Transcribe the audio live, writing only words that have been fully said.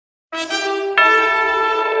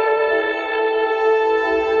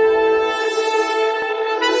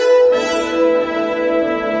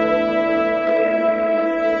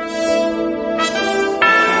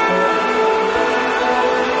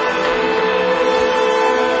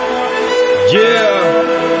Yeah.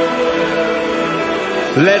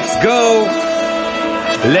 Let's go.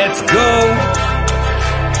 Let's go.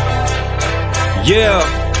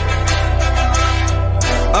 Yeah.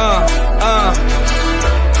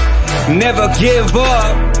 Never give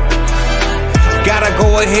up. Gotta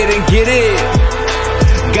go ahead and get it.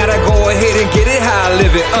 Gotta go ahead and get it how I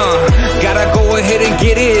live it. Gotta go ahead and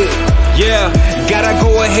get it. Yeah, gotta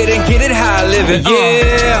go ahead and get it how I live it.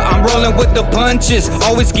 Yeah, I'm rolling with the punches,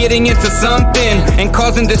 always getting into something and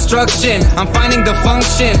causing destruction. I'm finding the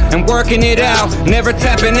function and working it out, never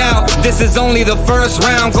tapping out. This is only the first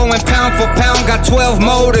round, going pound for pound, got 12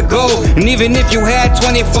 more to go. And even if you had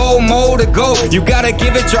 24 more to go, you gotta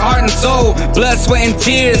give it your heart and soul, blood, sweat and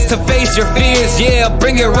tears to face your fears. Yeah,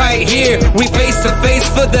 bring it right here, we face to face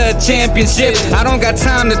for the championship. I don't got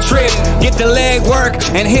time to trip, get the leg work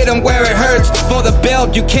and hit them where it hurts. For the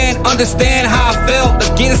belt, you can't understand how I felt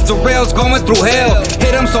against the rails, going through hell.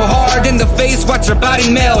 Hit them so hard in the face, watch your body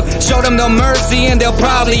melt. Show them no mercy and they'll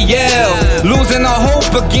probably yell. Losing all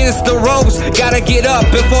hope against the ropes, gotta get up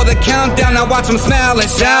before the countdown. Now watch them smile and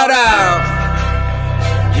shout out.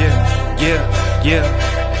 Yeah, yeah, yeah.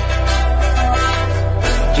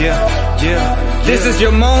 Yeah, yeah. This is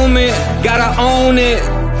your moment, gotta own it.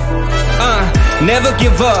 Never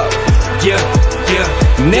give up. Yeah, yeah.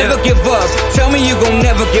 Never give up. Tell me you gon'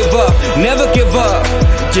 never give up. Never give up.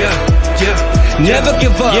 Yeah, yeah. Never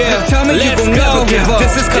give up. Yeah, tell me you gon' never give up.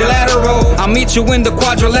 This is collateral. I'll meet you in the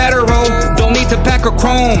quadrilateral. Don't need to pack a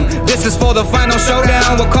chrome. This is for the final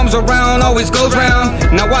showdown. What comes around always goes round.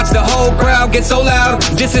 Now watch the whole crowd get so loud.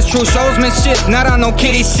 This is true showsmanship, not on no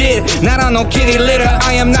kitty shit, not on no kitty litter.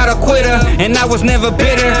 I am not a quitter, and I was never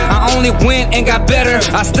bitter. I only went and got better.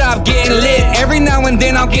 I stopped getting lit. Every now and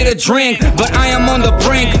then I'll get a drink, but I am on the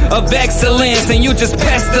brink of excellence, and you just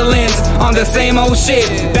pestilence on the same old shit.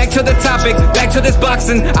 Back to the topic, back to this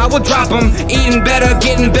boxing, I will drop them. Eating better,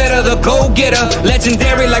 getting better, the go-getter.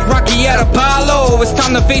 Legendary like Rocky at Apollo. It's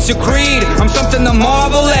time to face your creed, I'm something to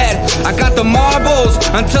marvel at. I got the marbles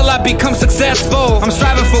until I become successful. I'm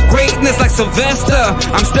striving for greatness like Sylvester,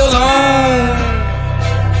 I'm still on.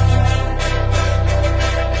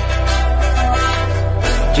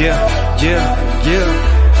 Yeah, yeah, yeah.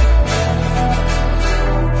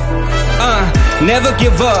 Never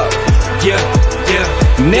give up. Yeah, yeah.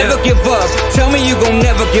 Never give up. Tell me you gon'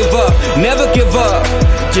 never give up. Never give up.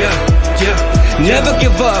 Yeah, yeah. Never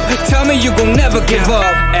give up. Tell me you gon' never give up.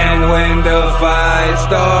 And when the fight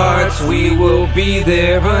starts, we will be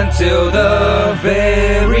there until the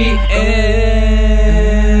very end.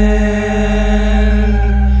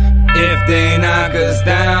 If they knock us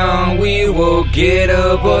down, we will get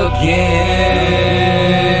up again.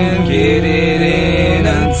 Get it in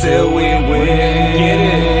until we win. Get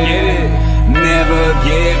it, never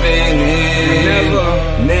giving in.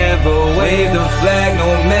 Never wave the flag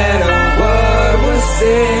no